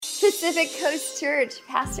Pacific Coast Church,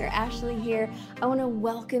 Pastor Ashley here. I want to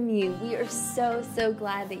welcome you. We are so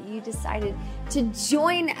glad that you decided to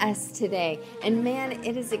join us today. And man,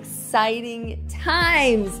 it is exciting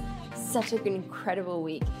times. Such an incredible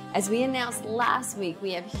week. As we announced last week,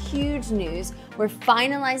 we have huge news. We're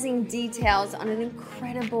finalizing details on an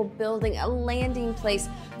incredible building, a landing place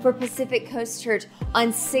for Pacific Coast Church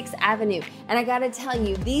on 6th Avenue. And I gotta tell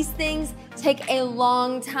you, these things take a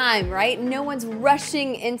long time, right? No one's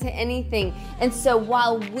rushing into anything. And so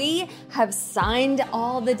while we have signed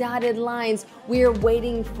all the dotted lines, we are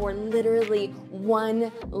waiting for literally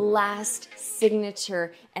one last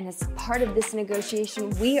signature. And as part of this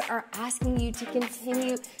negotiation, we are asking you to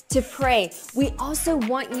continue to pray. We also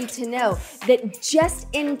want you to know that just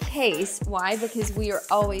in case, why? Because we are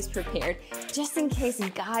always prepared. Just in case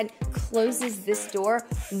God closes this door,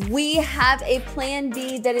 we have a plan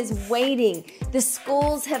B that is waiting. The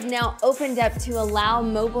schools have now opened up to allow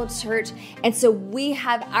mobile church, and so we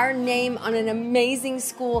have our name on an amazing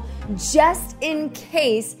school just in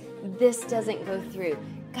case this doesn't go through.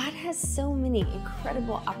 God has so many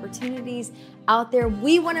incredible opportunities out there.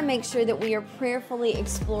 We want to make sure that we are prayerfully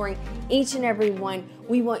exploring each and every one.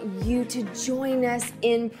 We want you to join us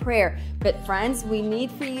in prayer. But friends, we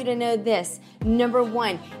need for you to know this. Number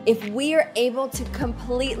one, if we are able to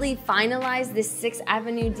completely finalize this 6th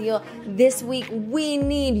Avenue deal this week, we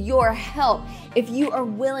need your help. If you are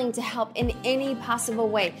willing to help in any possible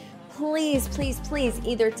way, please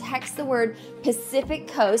either text the word Pacific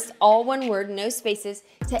Coast, all one word, no spaces,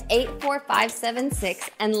 to 84576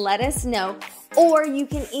 and let us know. Or you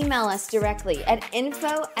can email us directly at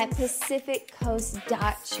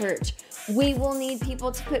info@pacificcoast.church. We will need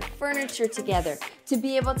people to put furniture together, to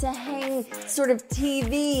be able to hang sort of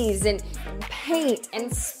TVs and paint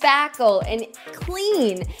and spackle and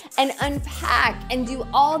clean and unpack and do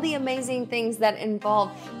all the amazing things that involve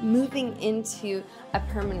moving into a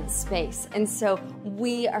permanent space. And so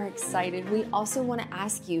we are excited. We also want to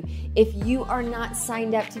ask you, if you are not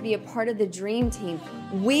signed up to be a part of the Dream Team,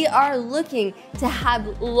 we are looking to have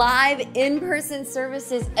live in-person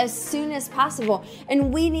services as soon as possible.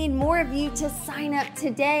 And we need more of you to sign up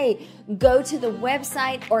today. Go to the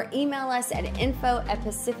website or email us at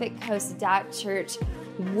info@pacificcoast.church.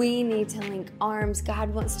 We need to link arms.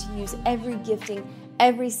 God wants to use every gifting,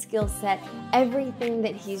 every skill set, everything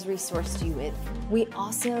that He's resourced you with.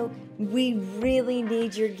 We really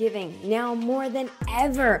need your giving now more than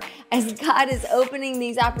ever. As God is opening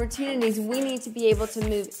these opportunities, we need to be able to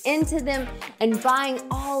move into them and buying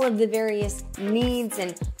all of the various needs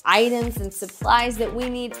and items and supplies that we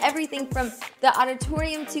need, everything from the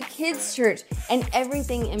auditorium to kids' church and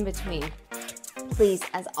everything in between. Please,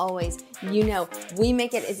 as always, we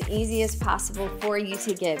make it as easy as possible for you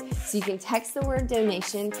to give. So you can text the word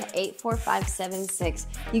donation to 84576.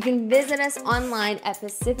 You can visit us online at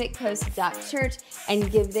pacificcoast.church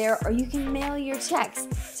and give there, or you can mail your checks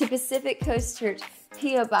to Pacific Coast Church,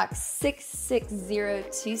 P.O. Box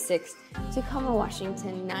 66026, Tacoma,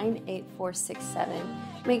 Washington 98467.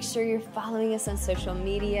 Make sure you're following us on social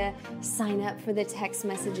media. Sign up for the text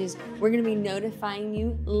messages. We're going to be notifying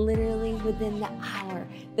you literally within the hour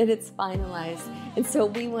that it's finalized. And so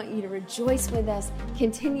we want you to rejoice with us.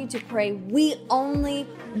 Continue to pray. We only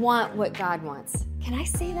want what God wants. Can I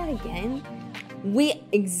say that again? We,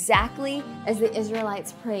 exactly as the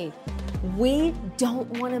Israelites prayed, we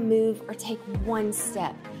don't want to move or take one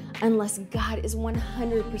step unless God is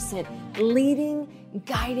 100% leading,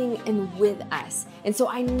 guiding, and with us. And so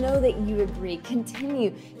I know that you agree.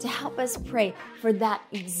 Continue to help us pray for that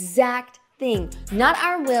exact thing. Not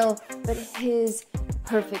our will, but His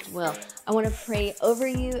perfect will. I want to pray over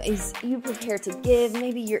you as you prepare to give.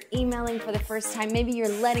 Maybe you're emailing for the first time. Maybe you're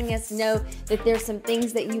letting us know that there's some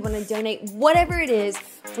things that you want to donate. Whatever it is,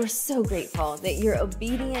 we're so grateful that you're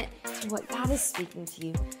obedient to what God is speaking to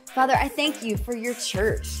you. Father, I thank you for your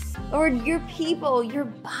church, Lord, your people, your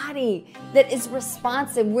body that is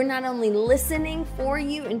responsive. We're not only listening for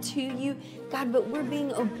you and to you, God, but we're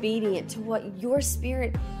being obedient to what your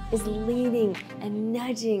Spirit is leading and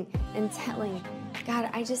nudging and telling. God,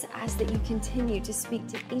 I just ask that you continue to speak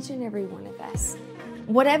to each and every one of us.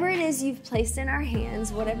 Whatever it is you've placed in our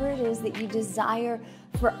hands, whatever it is that you desire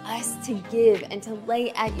for us to give and to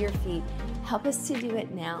lay at your feet, help us to do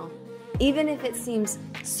it now. Even if it seems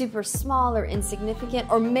super small or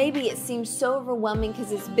insignificant, or maybe it seems so overwhelming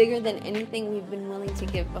because it's bigger than anything we've been willing to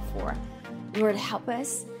give before. Lord, help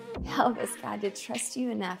us, God, to trust you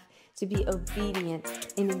enough to be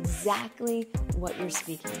obedient in exactly what you're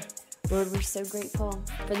speaking. Lord, we're so grateful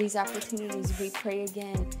for these opportunities. We pray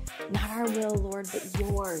again, not our will, Lord, but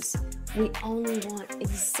yours. We only want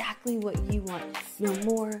exactly what you want, no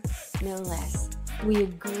more, no less. We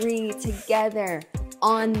agree together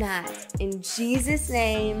on that. In Jesus'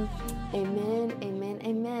 name, amen, amen,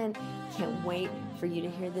 amen. Can't wait for you to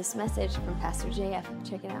hear this message from Pastor JF.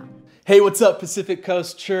 Check it out. Hey, what's up, Pacific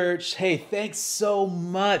Coast Church? Hey, thanks so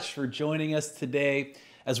much for joining us today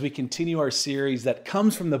as we continue our series that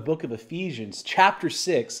comes from the book of Ephesians, chapter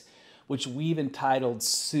 6, which we've entitled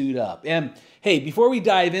Suit Up. And hey, before we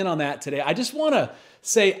dive in on that today, I just want to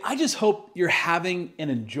say, I just hope you're having an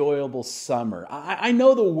enjoyable summer. I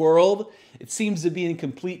know the world, it seems to be in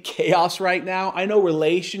complete chaos right now. I know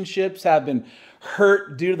relationships have been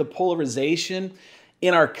hurt due to the polarization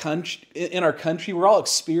in our country. We're all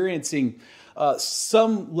experiencing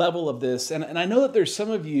some level of this. And I know that there's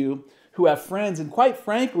some of you who have friends, and quite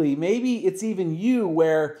frankly, maybe it's even you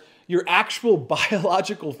where your actual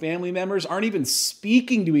biological family members aren't even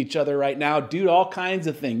speaking to each other right now due to all kinds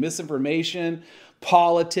of things, misinformation,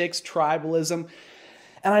 politics, tribalism.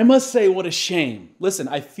 And I must say, what a shame. Listen,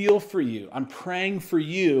 I feel for you. I'm praying for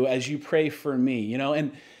you as you pray for me,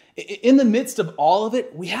 and in the midst of all of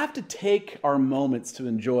it, we have to take our moments to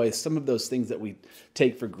enjoy some of those things that we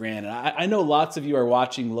take for granted. I know lots of you are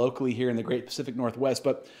watching locally here in the Great Pacific Northwest,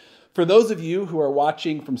 but for those of you who are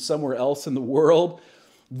watching from somewhere else in the world,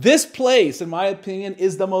 this place, in my opinion,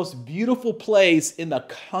 is the most beautiful place in the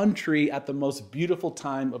country at the most beautiful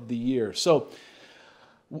time of the year. So,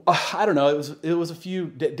 I don't know, it was a few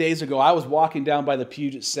days ago, I was walking down by the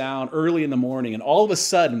Puget Sound early in the morning, and all of a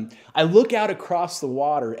sudden, I look out across the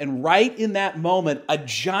water, and right in that moment, a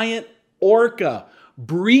giant orca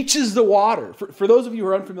breaches the water. For those of you who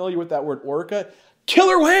are unfamiliar with that word orca,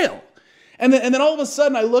 killer whale. And then all of a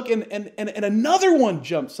sudden, I look, and another one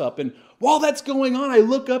jumps up, and while that's going on, I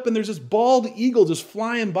look up and there's this bald eagle just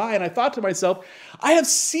flying by. And I thought to myself, I have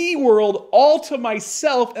SeaWorld all to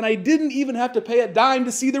myself and I didn't even have to pay a dime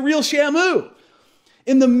to see the real Shamu.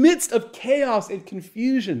 In the midst of chaos and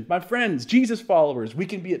confusion, my friends, Jesus followers, we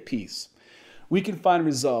can be at peace. We can find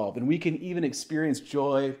resolve and we can even experience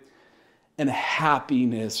joy and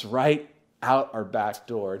happiness right out our back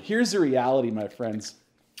door. And here's the reality, my friends.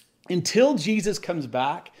 Until Jesus comes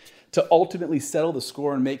back to ultimately settle the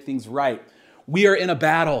score and make things right, we are in a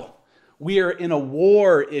battle. We are in a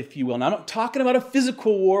war, if you will. Now, I'm not talking about a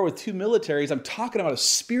physical war with two militaries. I'm talking about a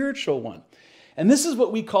spiritual one. And this is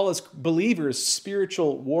what we call as believers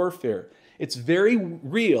spiritual warfare. It's very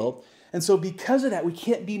real. And so because of that, we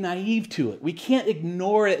can't be naive to it. We can't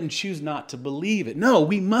ignore it and choose not to believe it. No,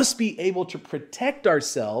 we must be able to protect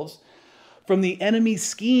ourselves from the enemy's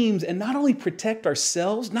schemes and not only protect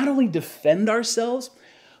ourselves, not only defend ourselves,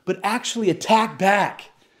 but actually attack back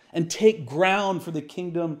and take ground for the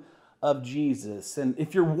kingdom of Jesus. And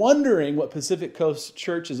if you're wondering what Pacific Coast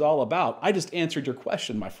Church is all about, I just answered your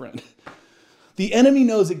question, my friend. The enemy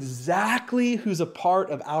knows exactly who's a part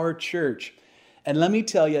of our church. And let me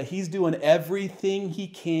tell you, he's doing everything he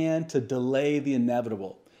can to delay the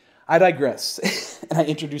inevitable. I digress, and I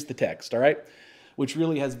introduced the text, all right? Which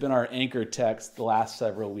really has been our anchor text the last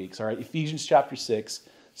several weeks, all right? Ephesians chapter 6,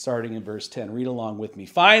 starting in verse 10. Read along with me.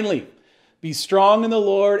 Finally, be strong in the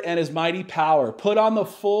Lord and his mighty power. Put on the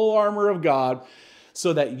full armor of God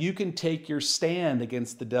so that you can take your stand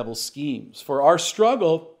against the devil's schemes. For our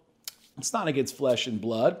struggle, it's not against flesh and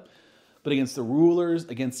blood, but against the rulers,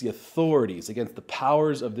 against the authorities, against the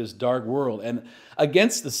powers of this dark world, and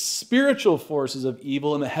against the spiritual forces of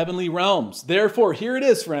evil in the heavenly realms. Therefore, here it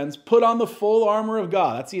is, friends, put on the full armor of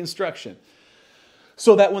God. That's the instruction.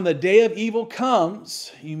 So that when the day of evil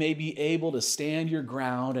comes, you may be able to stand your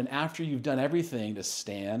ground. And after you've done everything to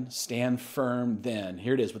stand firm then.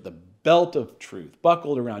 Here it is, with the belt of truth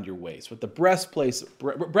buckled around your waist, with the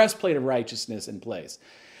breastplate of righteousness in place,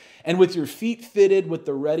 and with your feet fitted with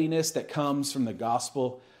the readiness that comes from the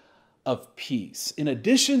gospel of peace. In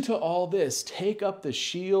addition to all this, take up the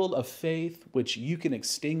shield of faith, which you can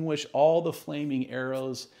extinguish all the flaming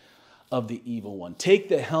arrows of the evil one. Take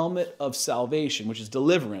the helmet of salvation, which is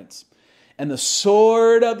deliverance, and the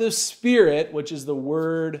sword of the Spirit, which is the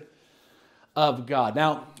word of God.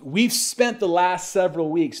 Now, we've spent the last several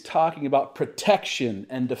weeks talking about protection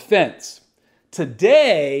and defense.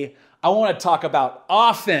 Today, I want to talk about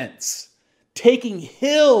offense, taking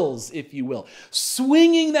hills, if you will,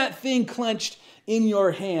 swinging that thing clenched in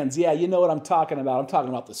your hands. Yeah, you know what I'm talking about. I'm talking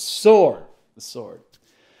about the sword. The sword.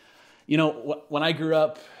 You know, when I grew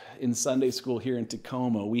up in Sunday school here in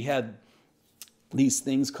Tacoma, we had these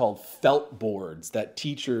things called felt boards that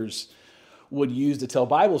teachers would use to tell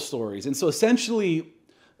Bible stories. And so essentially,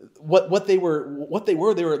 what they were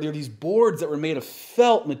these boards that were made of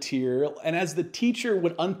felt material. And as the teacher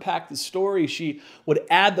would unpack the story, she would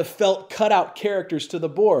add the felt cutout characters to the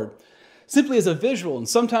board, simply as a visual. And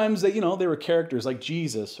sometimes they were characters like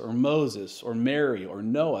Jesus or Moses or Mary or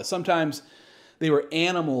Noah. Sometimes they were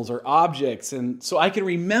animals or objects. And so I can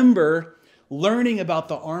remember learning about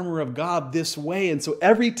the armor of God this way. And so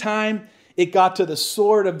every time it got to the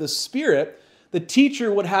sword of the Spirit, the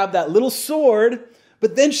teacher would have that little sword,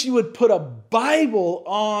 but then she would put a Bible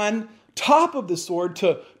on top of the sword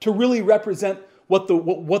to really represent what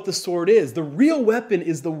the sword is. The real weapon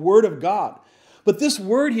is the Word of God. But this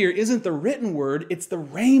word here isn't the written word, it's the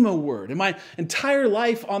Rhema word. In my entire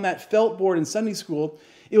life on that felt board in Sunday school,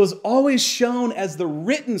 it was always shown as the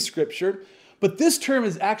written scripture, but this term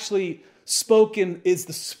is actually is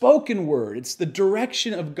the spoken word. It's the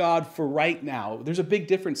direction of God for right now. There's a big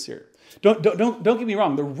difference here. Don't get me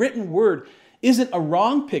wrong. The written word isn't a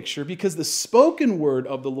wrong picture because the spoken word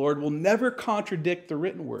of the Lord will never contradict the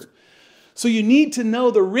written word. So you need to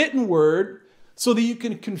know the written word so that you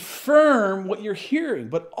can confirm what you're hearing.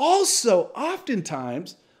 But also,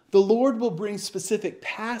 oftentimes, the Lord will bring specific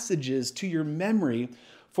passages to your memory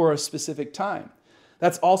for a specific time.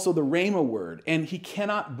 That's also the Rhema word. And he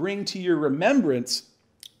cannot bring to your remembrance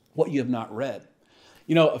what you have not read.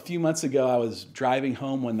 A few months ago, I was driving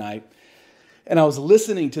home one night, and I was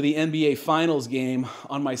listening to the NBA Finals game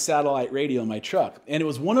on my satellite radio in my truck. And it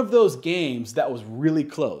was one of those games that was really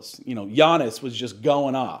close. Giannis was just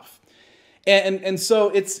going off. And so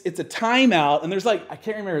it's a timeout, and there's I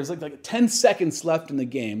can't remember, there's like 10 seconds left in the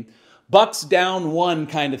game. Bucks down 1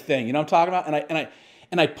 kind of thing. You know what I'm talking about?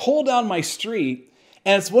 And I pull down my street,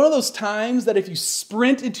 and it's one of those times that if you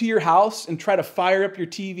sprint into your house and try to fire up your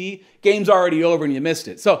TV, game's already over and you missed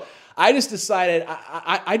it. So I just decided,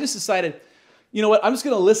 you know what, I'm just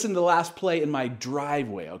going to listen to the last play in my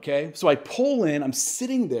driveway, okay? So I pull in, I'm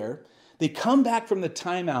sitting there, they come back from the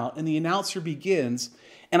timeout, and the announcer begins,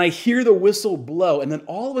 and I hear the whistle blow, and then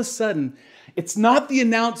all of a sudden, it's not the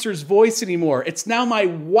announcer's voice anymore. It's now my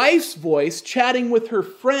wife's voice chatting with her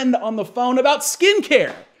friend on the phone about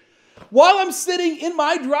skincare. While I'm sitting in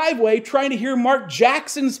my driveway trying to hear Mark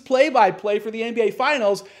Jackson's play-by-play for the NBA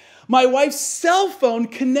Finals, my wife's cell phone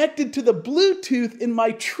connected to the Bluetooth in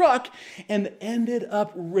my truck and ended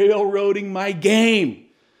up railroading my game.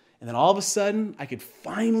 And then all of a sudden, I could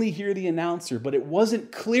finally hear the announcer, but it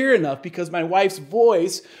wasn't clear enough because my wife's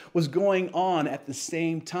voice was going on at the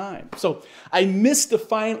same time. So I missed the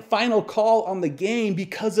final call on the game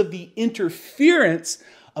because of the interference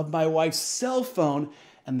of my wife's cell phone,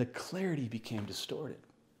 and the clarity became distorted.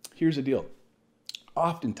 Here's the deal.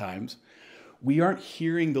 Oftentimes, we aren't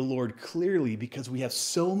hearing the Lord clearly because we have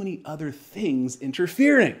so many other things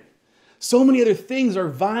interfering. So many other things are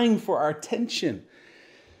vying for our attention.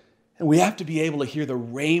 And we have to be able to hear the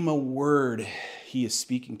Rhema word he is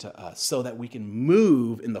speaking to us so that we can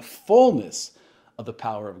move in the fullness of the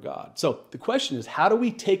power of God. So the question is, how do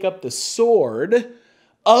we take up the sword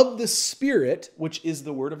of the Spirit, which is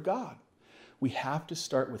the word of God? We have to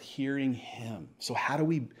start with hearing him. So how do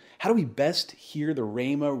we best hear the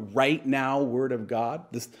Rhema right now word of God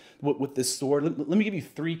with this sword? Let me give you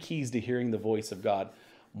 3 keys to hearing the voice of God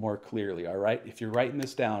more clearly, all right? If you're writing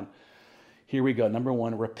this down, here we go. Number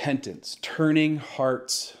 1, repentance, turning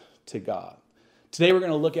hearts to God. Today we're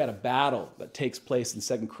going to look at a battle that takes place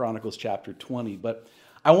in 2 Chronicles chapter 20, but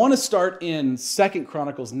I want to start in 2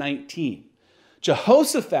 Chronicles 19.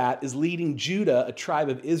 Jehoshaphat is leading Judah, a tribe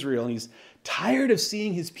of Israel, and he's tired of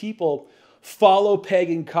seeing his people follow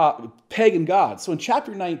pagan gods. So in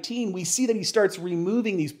chapter 19, we see that he starts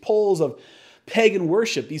removing these poles of pagan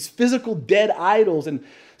worship, these physical dead idols, and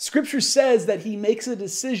Scripture says that he makes a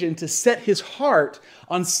decision to set his heart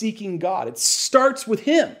on seeking God. It starts with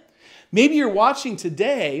him. Maybe you're watching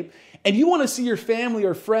today and you want to see your family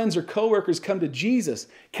or friends or coworkers come to Jesus.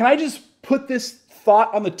 Can I just put this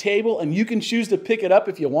thought on the table and you can choose to pick it up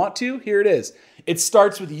if you want to? Here it is. It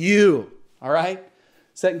starts with you, all right?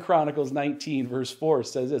 2 Chronicles 19 verse 4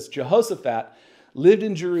 says this, Jehoshaphat lived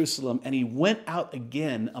in Jerusalem and he went out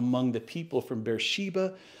again among the people from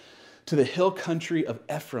Beersheba to the hill country of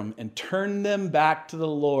Ephraim and turned them back to the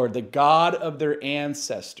Lord, the God of their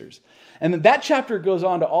ancestors. And then that chapter goes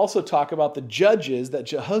on to also talk about the judges that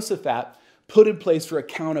Jehoshaphat put in place for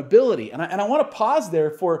accountability. And I want to pause there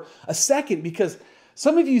for a second because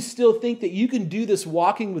some of you still think that you can do this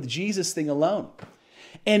walking with Jesus thing alone.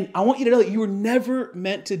 And I want you to know that you were never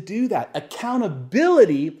meant to do that.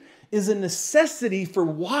 Accountability is a necessity for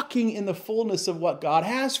walking in the fullness of what God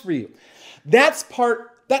has for you. That's part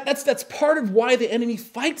of why the enemy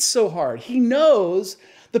fights so hard. He knows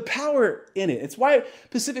the power in it. It's why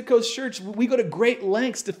Pacific Coast Church, we go to great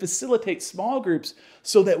lengths to facilitate small groups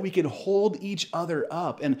so that we can hold each other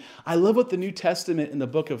up. And I love what the New Testament in the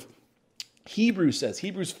book of Hebrews says.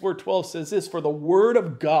 Hebrews 4:12 says this, "For the word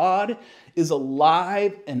of God is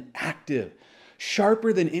alive and active,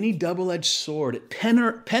 sharper than any double-edged sword. It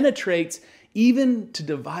penetrates even to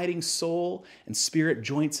dividing soul and spirit,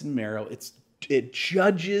 joints and marrow. It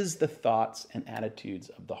judges the thoughts and attitudes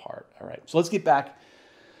of the heart." All right, so let's get back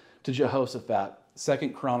to Jehoshaphat,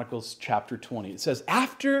 2 Chronicles chapter 20. It says,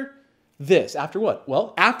 after this, after what?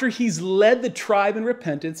 Well, after he's led the tribe in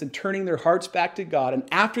repentance and turning their hearts back to God, and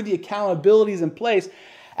after the accountability is in place,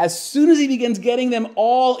 as soon as he begins getting them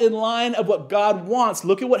all in line of what God wants,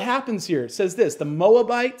 look at what happens here. It says this, the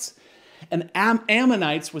Moabites and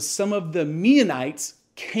Ammonites with some of the Meunites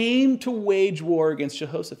came to wage war against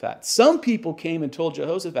Jehoshaphat. Some people came and told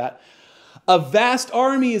Jehoshaphat, "A vast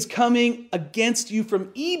army is coming against you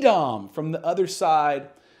from Edom," from the other side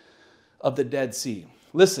of the Dead Sea.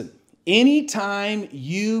 Listen, anytime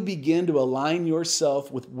you begin to align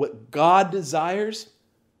yourself with what God desires,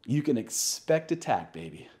 you can expect attack,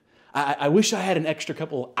 baby. I wish I had an extra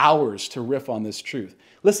couple of hours to riff on this truth.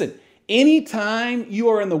 Listen, anytime you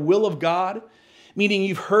are in the will of God, meaning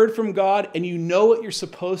you've heard from God and you know what you're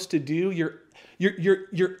supposed to do, you're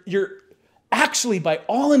actually, by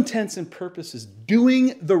all intents and purposes,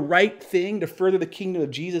 doing the right thing to further the kingdom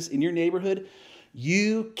of Jesus in your neighborhood,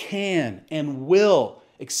 you can and will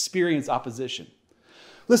experience opposition.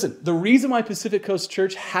 Listen, the reason why Pacific Coast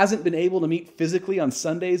Church hasn't been able to meet physically on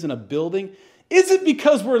Sundays in a building isn't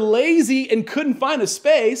because we're lazy and couldn't find a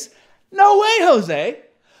space. No way, Jose.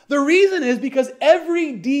 The reason is because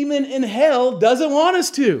every demon in hell doesn't want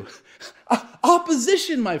us to.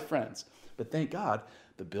 Opposition, my friends. But thank God,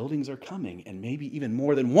 the buildings are coming, and maybe even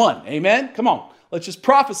more than one. Amen? Come on, let's just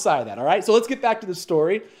prophesy that, all right? So let's get back to the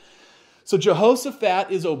story. So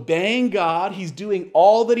Jehoshaphat is obeying God. He's doing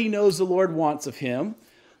all that he knows the Lord wants of him.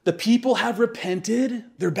 The people have repented.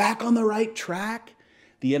 They're back on the right track.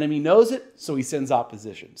 The enemy knows it, so he sends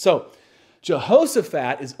opposition. So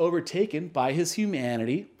Jehoshaphat is overtaken by his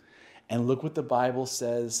humanity. And look what the Bible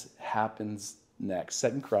says happens next.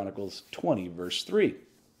 2 Chronicles 20, verse 3.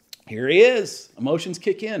 Here he is. Emotions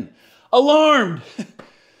kick in. Alarmed.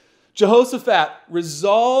 Jehoshaphat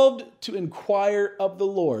resolved to inquire of the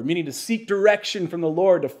Lord, meaning to seek direction from the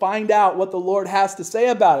Lord, to find out what the Lord has to say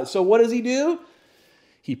about it. So what does he do?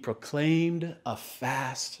 He proclaimed a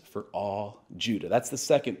fast for all Judah. That's the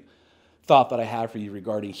second thought that I have for you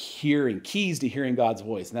regarding hearing, keys to hearing God's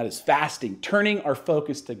voice, and that is fasting, turning our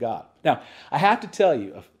focus to God. Now, I have to tell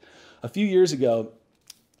you, a few years ago,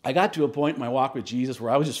 I got to a point in my walk with Jesus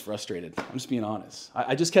where I was just frustrated. I'm just being honest.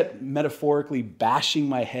 I just kept metaphorically bashing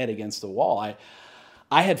my head against the wall.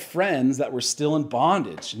 I had friends that were still in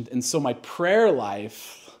bondage, and so my prayer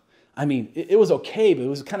life, I mean, it was okay, but it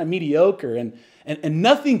was kind of mediocre, and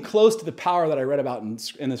nothing close to the power that I read about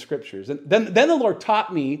in the scriptures. And then the Lord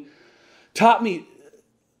taught me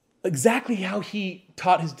exactly how he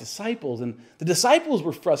taught his disciples. And the disciples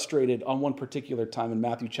were frustrated on one particular time in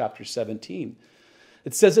Matthew chapter 17.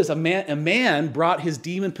 It says this, a man brought his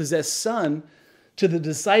demon-possessed son to the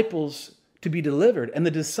disciples to be delivered. And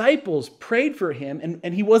the disciples prayed for him,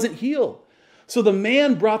 and he wasn't healed. So the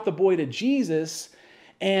man brought the boy to Jesus,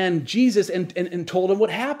 and told him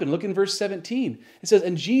what happened. Look in verse 17. It says,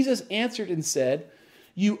 "And Jesus answered and said,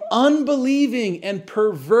 'You unbelieving and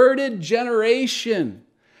perverted generation,'"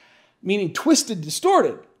 meaning twisted,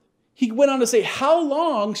 distorted. He went on to say, "How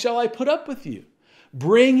long shall I put up with you?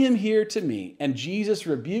 Bring him here to me." And Jesus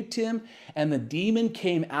rebuked him, and the demon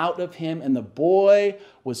came out of him, and the boy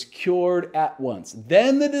was cured at once.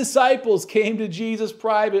 Then the disciples came to Jesus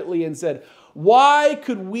privately and said, "Why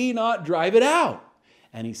could we not drive it out?"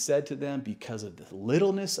 And he said to them, "Because of the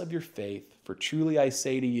littleness of your faith, for truly I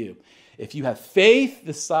say to you, if you have faith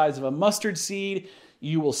the size of a mustard seed,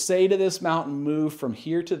 you will say to this mountain, 'Move from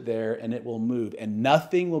here to there,' and it will move, and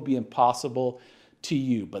nothing will be impossible to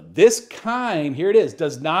you. But this kind," here it is,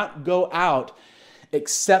 "does not go out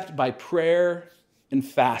except by prayer and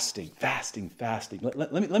fasting." Fasting.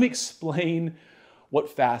 Let me explain what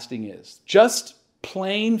fasting is. Just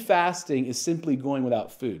plain fasting is simply going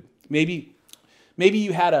without food. Maybe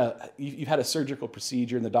you've had a surgical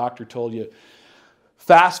procedure and the doctor told you,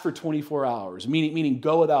 fast for 24 hours, meaning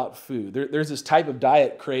go without food. There's this type of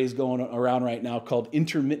diet craze going around right now called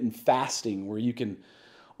intermittent fasting, where you can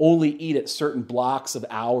only eat at certain blocks of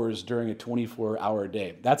hours during a 24-hour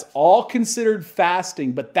day. That's all considered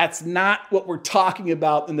fasting, but that's not what we're talking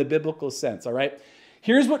about in the biblical sense, all right?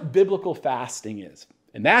 Here's what biblical fasting is,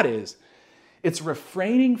 and that is, It's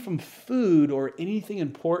refraining from food or anything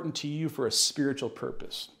important to you for a spiritual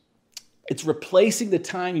purpose. It's replacing the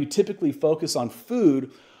time you typically focus on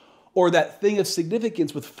food or that thing of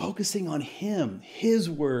significance with focusing on Him, His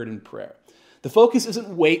word and prayer. The focus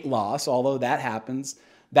isn't weight loss, although that happens.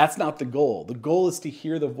 That's not the goal. The goal is to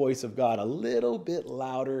hear the voice of God a little bit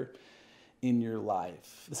louder in your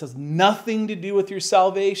life. This has nothing to do with your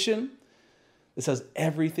salvation. This has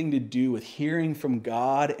everything to do with hearing from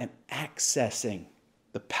God and accessing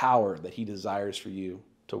the power that He desires for you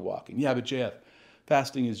to walk in. Yeah, but JF,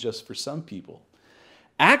 fasting is just for some people.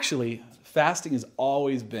 Actually, fasting has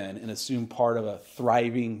always been an assumed part of a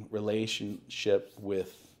thriving relationship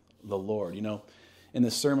with the Lord. You know, in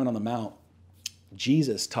the Sermon on the Mount,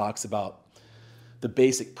 Jesus talks about the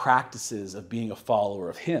basic practices of being a follower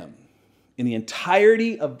of Him. In the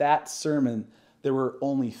entirety of that sermon, there were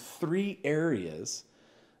only 3 areas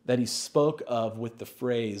that He spoke of with the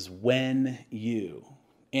phrase, when you.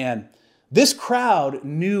 And this crowd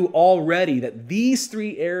knew already that these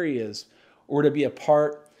 3 areas were to be a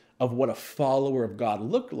part of what a follower of God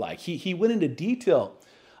looked like. He went into detail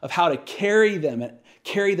of how to carry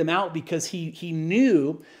them out because he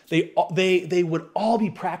knew they would all be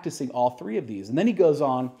practicing all 3 of these. And then he goes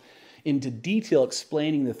on into detail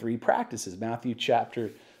explaining the 3 practices. Matthew chapter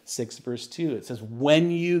 6, verse 2, it says, when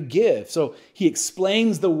you give. So he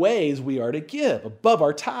explains the ways we are to give above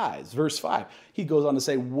our tithes. Verse 5, he goes on to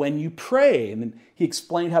say, when you pray. And then he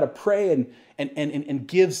explained how to pray and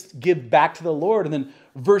give back to the Lord. And then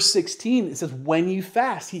verse 16, it says, when you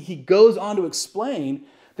fast. He goes on to explain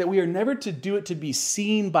that we are never to do it to be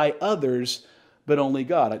seen by others, but only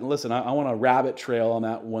God. Listen, I want a rabbit trail on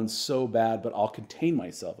that one so bad, but I'll contain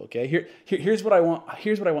myself, okay? Here's what I want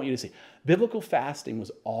you to see. Biblical fasting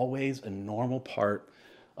was always a normal part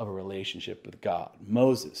of a relationship with God.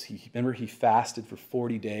 Moses, remember he fasted for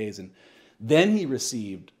 40 days, and then he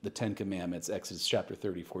received the 10 Commandments, Exodus chapter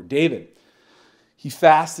 34. David, he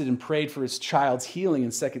fasted and prayed for his child's healing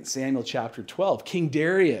in 2 Samuel chapter 12. King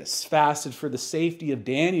Darius fasted for the safety of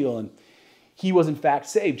Daniel, and he was in fact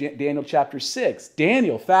saved. Daniel chapter 6.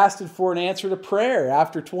 Daniel fasted for an answer to prayer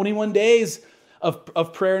after 21 days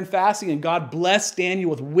of prayer and fasting, and God blessed Daniel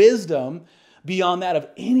with wisdom beyond that of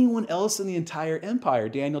anyone else in the entire empire.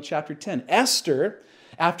 Daniel chapter 10. Esther,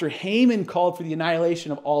 after Haman called for the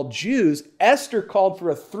annihilation of all Jews, Esther called for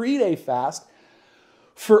a 3-day fast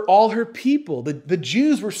for all her people. The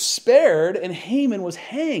Jews were spared and Haman was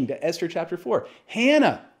hanged. Esther chapter 4.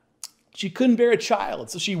 Hannah, she couldn't bear a child,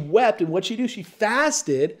 so she wept, and what'd she do? She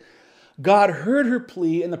fasted. God heard her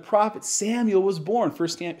plea, and the prophet Samuel was born.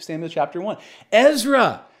 1 Samuel chapter 1.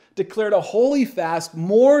 Ezra declared a holy fast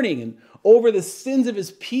mourning and over the sins of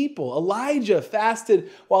his people. Elijah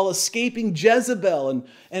fasted while escaping Jezebel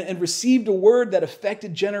and received a word that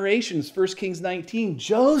affected generations. 1 Kings 19.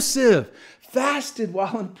 Joseph fasted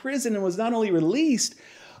while in prison and was not only released,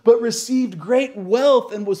 but received great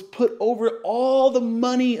wealth and was put over all the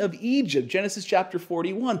money of Egypt. Genesis chapter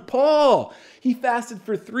 41. Paul, he fasted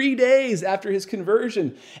for 3 days after his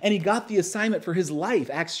conversion, and he got the assignment for his life.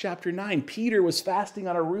 Acts chapter 9. Peter was fasting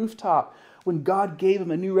on a rooftop when God gave him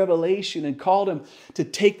a new revelation and called him to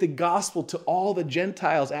take the gospel to all the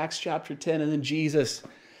Gentiles. Acts chapter 10. And then Jesus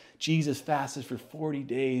fasted for 40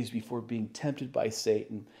 days before being tempted by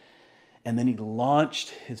Satan. And then he launched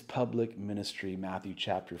his public ministry, Matthew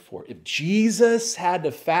chapter 4. If Jesus had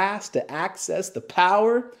to fast to access the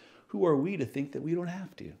power, who are we to think that we don't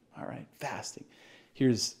have to? All right, fasting.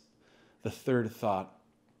 Here's the third thought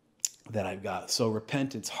that I've got. So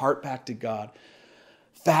repentance, heart back to God.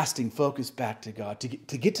 Fasting, focus back to God. To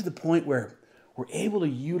get to the point where we're able to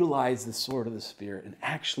utilize the sword of the Spirit and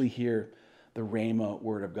actually hear the Rhema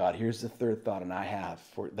word of God. Here's the third thought that I have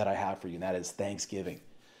for you, and that is thanksgiving.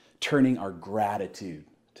 Turning our gratitude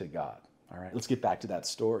to God. All right, let's get back to that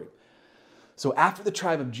story. So after the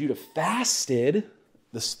tribe of Judah fasted,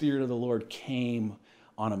 the Spirit of the Lord came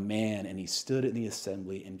on a man, and he stood in the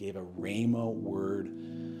assembly and gave a rhema word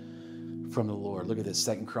from the Lord. Look at this,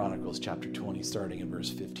 2 Chronicles chapter 20, starting in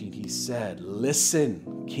verse 15. He said,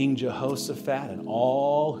 listen, King Jehoshaphat and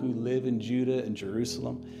all who live in Judah and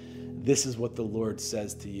Jerusalem, this is what the Lord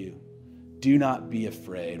says to you. Do not be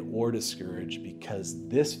afraid or discouraged, because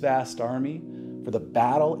this vast army, for the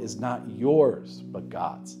battle is not yours, but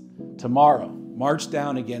God's. Tomorrow, march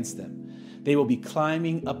down against them. They will be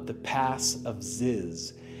climbing up the pass of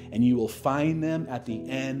Ziz, and you will find them at the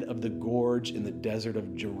end of the gorge in the desert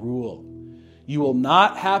of Jeruel. You will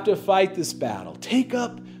not have to fight this battle. Take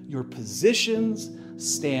up your positions,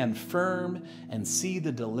 stand firm, and see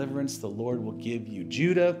the deliverance the Lord will give you.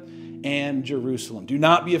 Judah and Jerusalem. Do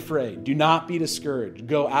not be afraid. Do not be discouraged.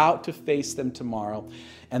 Go out to face them tomorrow,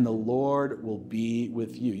 and the Lord will be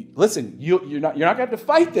with you. Listen, you're not going to have to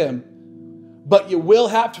fight them, but you will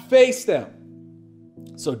have to face them.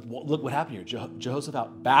 So look what happened here.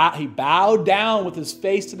 Jehoshaphat bowed down with his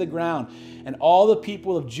face to the ground, and all the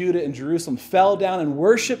people of Judah and Jerusalem fell down and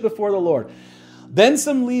worshiped before the Lord. Then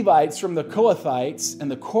some Levites from the Kohathites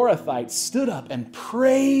and the Korathites stood up and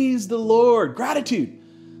praised the Lord. Gratitude.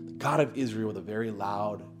 The God of Israel with a very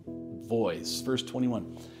loud voice. Verse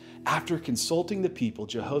 21. After consulting the people,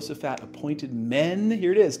 Jehoshaphat appointed men,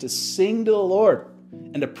 here it is, to sing to the Lord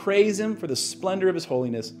and to praise him for the splendor of his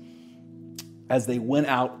holiness as they went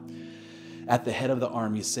out at the head of the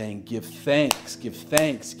army, saying, give thanks, give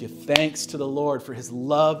thanks, give thanks to the Lord, for his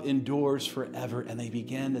love endures forever. And they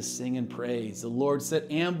began to sing and praise. The Lord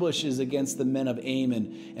set ambushes against the men of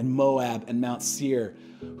Ammon and Moab and Mount Seir,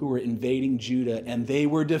 who were invading Judah, and they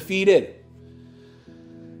were defeated.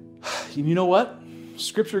 You know what?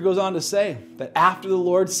 Scripture goes on to say that after the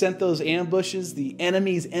Lord sent those ambushes, the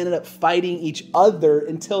enemies ended up fighting each other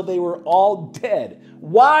until they were all dead,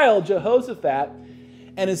 while Jehoshaphat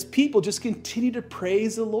and his people just continued to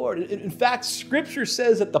praise the Lord. In fact, Scripture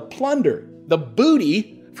says that the plunder, the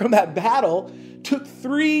booty from that battle, took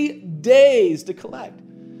 3 days to collect.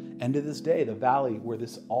 And to this day, the valley where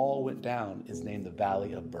this all went down is named the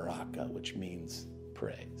Valley of Barakah, which means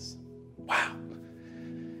praise. Wow.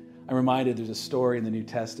 I'm reminded there's a story in the New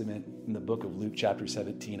Testament in the book of Luke chapter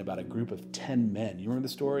 17 about a group of 10 men. You remember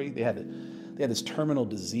the story? They had this terminal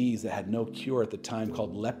disease that had no cure at the time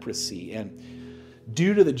called leprosy. And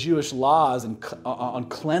due to the Jewish laws on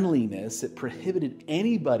cleanliness, it prohibited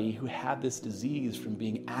anybody who had this disease from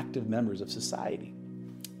being active members of society.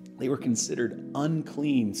 They were considered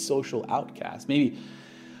unclean social outcasts. Maybe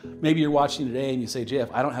you're watching today and you say,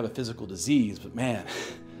 JF, I don't have a physical disease, but man,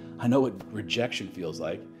 I know what rejection feels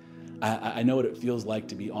like. I know what it feels like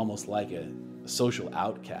to be almost like a social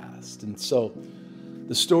outcast. And so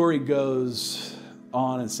the story goes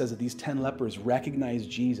on and says that these 10 lepers recognize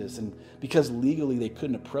Jesus, and because legally they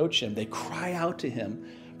couldn't approach him, they cry out to him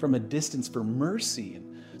from a distance for mercy.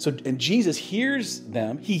 And Jesus hears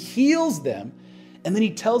them, he heals them, and then he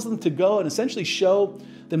tells them to go and essentially show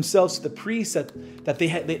themselves to the priests that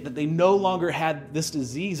they no longer had this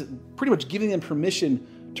disease, pretty much giving them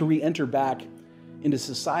permission to re-enter back into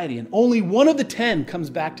society. And only one of the 10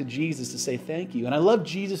 comes back to Jesus to say thank you. And I love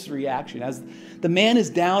Jesus' reaction. As the man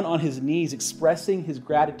is down on his knees expressing his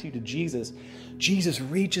gratitude to Jesus, Jesus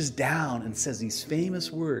reaches down and says these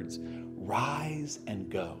famous words, "Rise and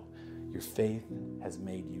go. Your faith has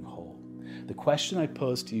made you whole." The question I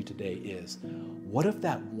pose to you today is, what if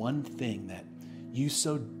that one thing that you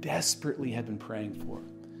so desperately have been praying for,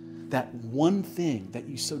 that one thing that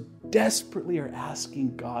you so desperately are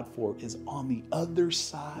asking God for, is on the other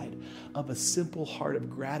side of a simple heart of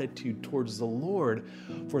gratitude towards the Lord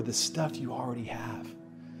for the stuff you already have?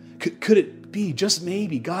 Could it be, just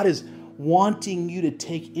maybe, God is wanting you to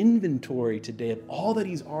take inventory today of all that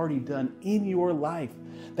he's already done in your life,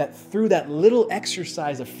 that through that little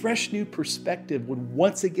exercise, a fresh new perspective would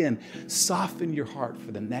once again soften your heart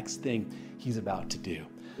for the next thing he's about to do.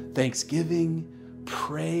 Thanksgiving,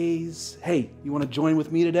 praise. Hey, you want to join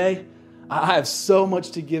with me today? I have so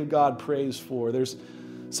much to give God praise for. There's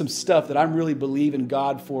some stuff that I'm really believing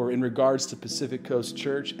God for in regards to Pacific Coast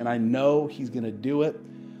Church, and I know he's going to do it,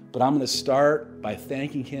 but I'm going to start by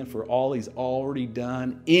thanking him for all he's already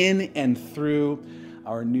done in and through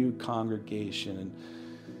our new congregation. And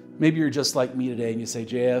maybe you're just like me today and you say,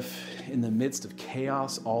 JF, in the midst of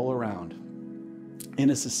chaos all around, in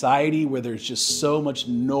a society where there's just so much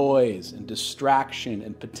noise and distraction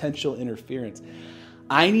and potential interference,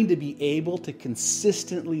 I need to be able to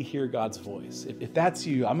consistently hear God's voice. If that's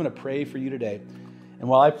you, I'm going to pray for you today. And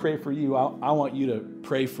while I pray for you, I want you to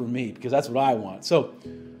pray for me, because that's what I want. So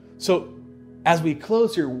as we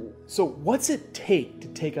close here, so what's it take to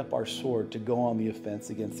take up our sword to go on the offense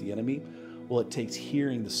against the enemy? Well, it takes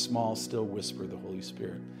hearing the small, still whisper of the Holy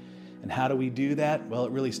Spirit. And how do we do that? Well,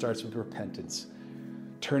 it really starts with repentance.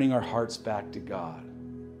 Turning our hearts back to God,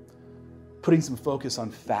 putting some focus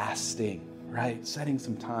on fasting, right? Setting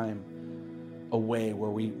some time away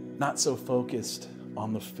where we're not so focused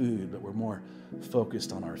on the food, but we're more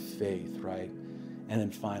focused on our faith, right? And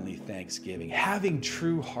then finally, thanksgiving, having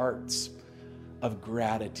true hearts of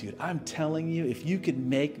gratitude. I'm telling you, if you could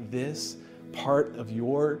make this part of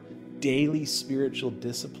your daily spiritual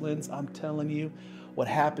disciplines, I'm telling you, what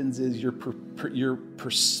happens is your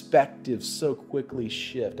perspective so quickly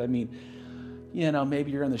shift. I mean,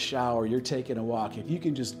 maybe you're in the shower, you're taking a walk. If you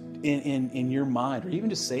can just, in your mind, or even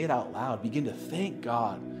just say it out loud, begin to thank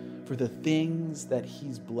God for for the things that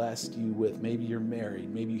he's blessed you with. Maybe you're married.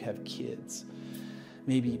 Maybe you have kids.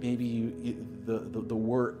 Maybe the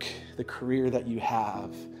work, the career that you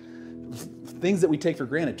have. Things that we take for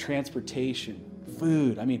granted, transportation,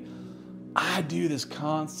 food. I mean, I do this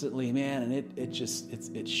constantly, man, and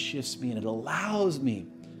it shifts me and it allows me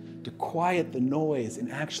to quiet the noise and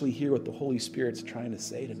actually hear what the Holy Spirit's trying to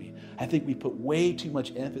say to me. I think we put way too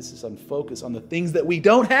much emphasis on focus on the things that we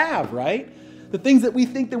don't have, right? The things that we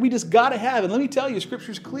think that we just got to have. And let me tell you,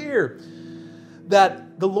 Scripture's clear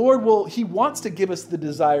that the Lord He wants to give us the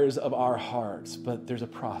desires of our hearts, but there's a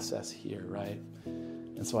process here, right?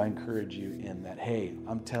 And so I encourage you in that, hey,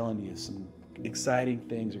 I'm telling you, some exciting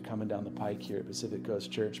things are coming down the pike here at Pacific Coast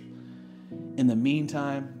Church. In the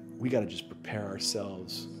meantime, we got to just prepare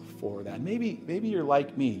ourselves for that. Maybe you're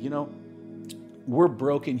like me. You know, we're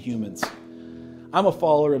broken humans. I'm a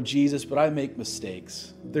follower of Jesus, but I make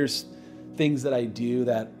mistakes. There's things that I do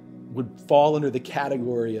that would fall under the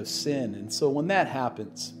category of sin. And so when that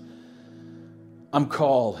happens, I'm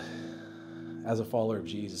called as a follower of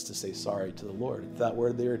Jesus to say sorry to the Lord. It's that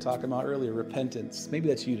word they were talking about earlier, repentance. Maybe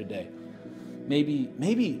that's you today.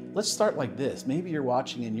 Maybe let's start like this. Maybe you're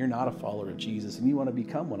watching and you're not a follower of Jesus and you want to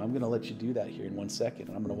become one. I'm going to let you do that here in 1 second.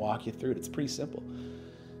 And I'm going to walk you through it. It's pretty simple.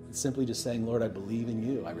 It's simply just saying, Lord, I believe in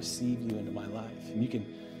you. I receive you into my life. And you can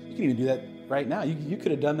even do that right now. You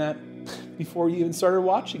could have done that before you even started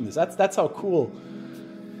watching this. That's how cool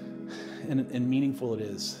and meaningful it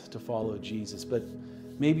is to follow Jesus. But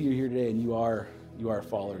maybe you're here today and you are a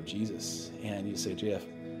follower of Jesus. And you say, JF,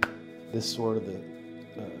 this sort of the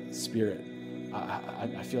spirit,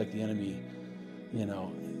 I feel like the enemy, you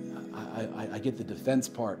know, I get the defense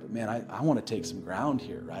part, but man, I want to take some ground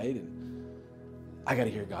here, right? And I got to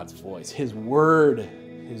hear God's voice. His word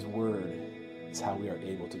is how we are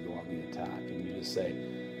able to go on the attack. And you just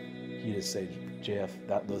say,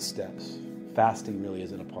 JF, those steps, fasting really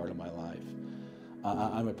isn't a part of my life.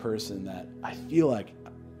 I'm a person that I feel like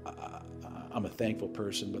I'm a thankful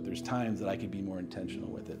person, but there's times that I could be more intentional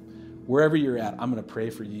with it. Wherever you're at, I'm going to pray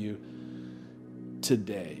for you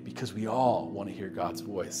today, because we all want to hear God's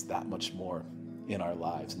voice that much more in our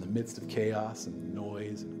lives, in the midst of chaos and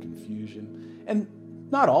noise and confusion. And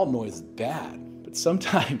not all noise is bad, but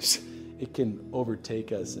sometimes it can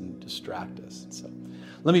overtake us and distract us. So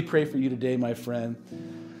let me pray for you today, my friend.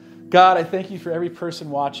 God, I thank you for every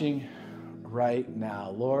person watching right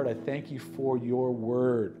now. Lord, I thank you for your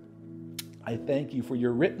word. I thank you for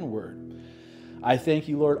your written word. I thank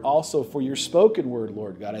you, Lord, also for your spoken word,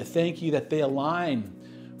 Lord God. I thank you that they align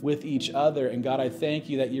with each other. And God, I thank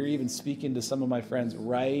you that you're even speaking to some of my friends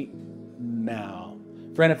right now.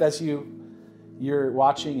 Friend, if that's you, you're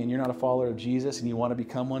watching and you're not a follower of Jesus and you want to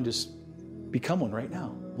become one, just become one right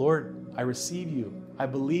now. Lord, I receive you. I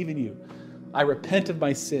believe in you. I repent of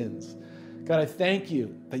my sins. God, I thank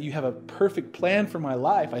you that you have a perfect plan for my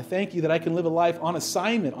life. I thank you that I can live a life on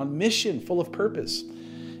assignment, on mission, full of purpose.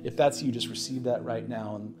 If that's you, just receive that right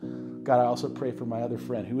now. And God, I also pray for my other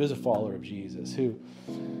friend who is a follower of Jesus, who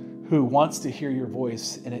wants to hear your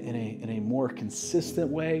voice in a more consistent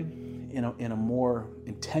way, in a more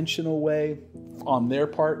intentional way on their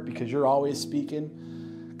part, because you're always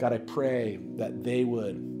speaking. God, I pray that they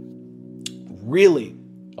would really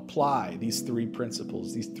apply these 3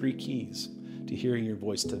 principles, these 3 keys to hearing your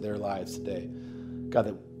voice to their lives today. God,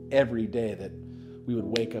 that every day that we would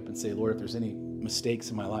wake up and say, Lord, if there's any mistakes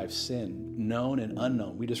in my life, sin, known and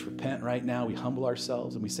unknown, we just repent right now. We humble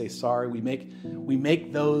ourselves and we say sorry. We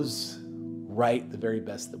make those right the very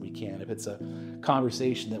best that we can. If it's a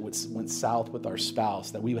conversation that went south with our spouse,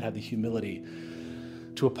 that we would have the humility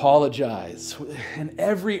to apologize. And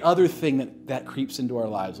every other thing that creeps into our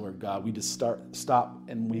lives, Lord God, we just stop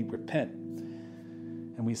and we repent.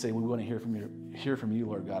 And we say, we want to hear from you,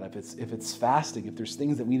 Lord God. If it's fasting, if there's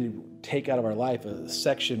things that we need to take out of our life, a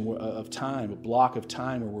section of time, a block of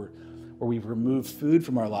time where we've removed food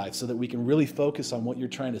from our life so that we can really focus on what you're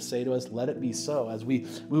trying to say to us, let it be so. As we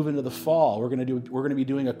move into the fall, we're going to be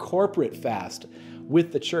doing a corporate fast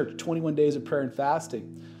with the church, 21 days of prayer and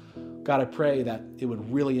fasting. God, I pray that it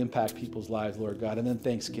would really impact people's lives, Lord God. And then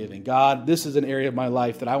Thanksgiving. God, this is an area of my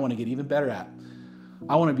life that I want to get even better at.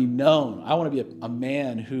 I want to be known. I want to be a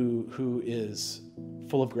man who is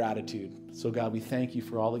full of gratitude. So God, we thank you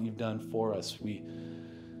for all that you've done for us.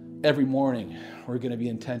 Every morning, we're going to be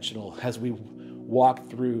intentional as we walk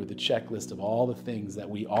through the checklist of all the things that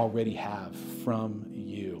we already have from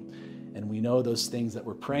you. And we know those things that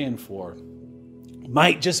we're praying for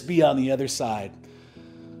might just be on the other side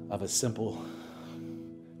of a simple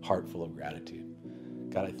heart full of gratitude.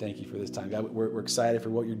 God, I thank you for this time. God, we're excited for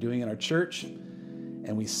what you're doing in our church.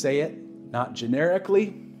 And we say it not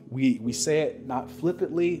generically, we say it not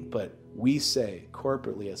flippantly, but we say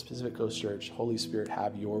corporately as Pacific Coast Church, Holy Spirit,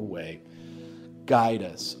 have your way. Guide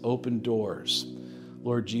us, open doors.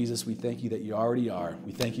 Lord Jesus, we thank you that you already are.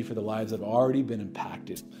 We thank you for the lives that have already been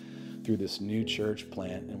impacted through this new church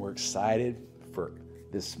plant. And we're excited for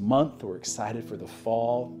this month. We're excited for the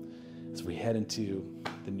fall as we head into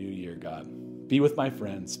the new year, God. Be with my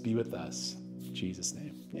friends. Be with us. In Jesus'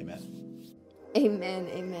 name, amen. Amen,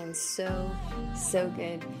 amen. So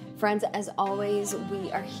good. Friends, as always,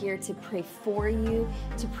 we are here to pray for you,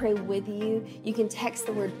 to pray with you. You can text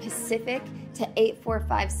the word Pacific to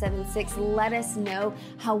 84576. Let us know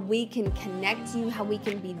how we can connect you, how we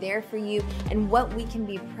can be there for you, and what we can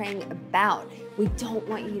be praying about. We don't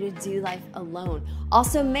want you to do life alone.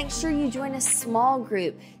 Also, make sure you join a small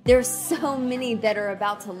group. There's so many that are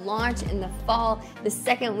about to launch in the fall. The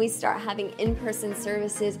second we start having in-person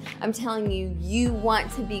services, I'm telling you, you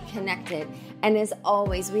want to be connected. And as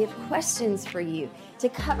always, we have questions for you to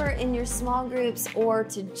cover in your small groups or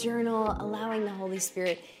to journal, allowing the Holy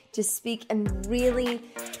Spirit to speak and really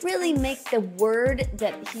make the word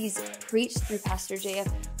that he's preached through Pastor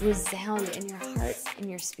JF resound in your hearts and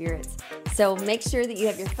your spirits. So make sure that you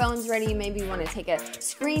have your phones ready. Maybe you want to take a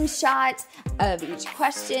screenshot of each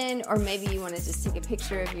question, or maybe you want to just take a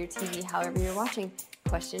picture of your TV, however you're watching.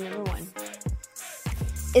 Question number 1.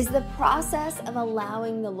 Is the process of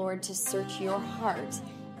allowing the Lord to search your heart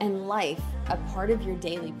and life a part of your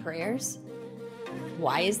daily prayers?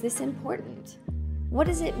 Why is this important? What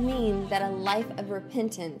does it mean that a life of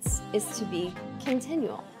repentance is to be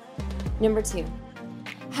continual? Number 2,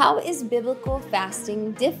 how is biblical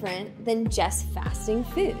fasting different than just fasting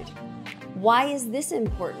food? Why is this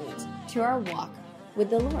important to our walk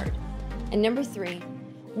with the Lord? And number 3,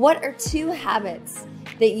 what are 2 habits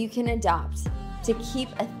that you can adopt to keep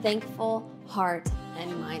a thankful heart and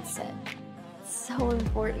mindset? So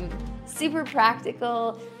important, super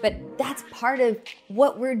practical, but that's part of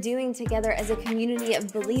what we're doing together as a community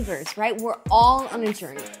of believers, right? We're all on a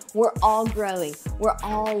journey. We're all growing. We're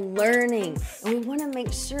all learning. And we want to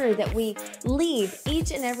make sure that we leave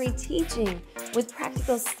each and every teaching with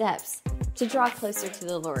practical steps to draw closer to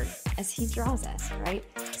the Lord as he draws us, right?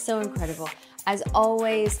 So incredible. As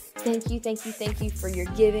always, thank you for your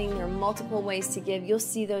giving. There are multiple ways to give. You'll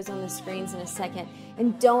see those on the screens in a second.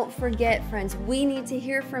 And don't forget, friends, we need to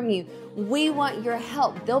hear from you. We want your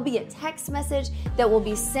help. There'll be a text message that will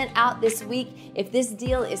be sent out this week. If this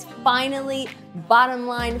deal is finally, bottom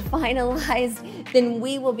line, finalized, then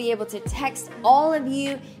we will be able to text all of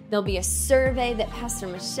you. There'll be a survey that Pastor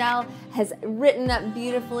Michelle has written up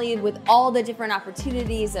beautifully with all the different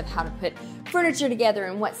opportunities of how to put furniture together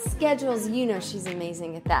and what schedules. You know she's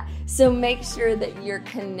amazing at that. So make sure that you're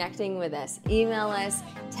connecting with us. Email us,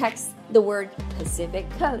 text the word Pacific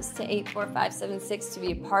Coast to 84576 to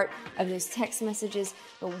be a part of those text messages.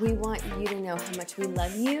 But we want you to know how much we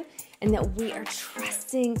love you and that we are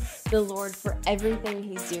trusting the Lord for everything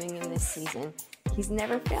he's doing in this season. He's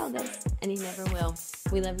never failed us, and he never will.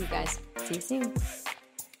 We love you guys. See you soon.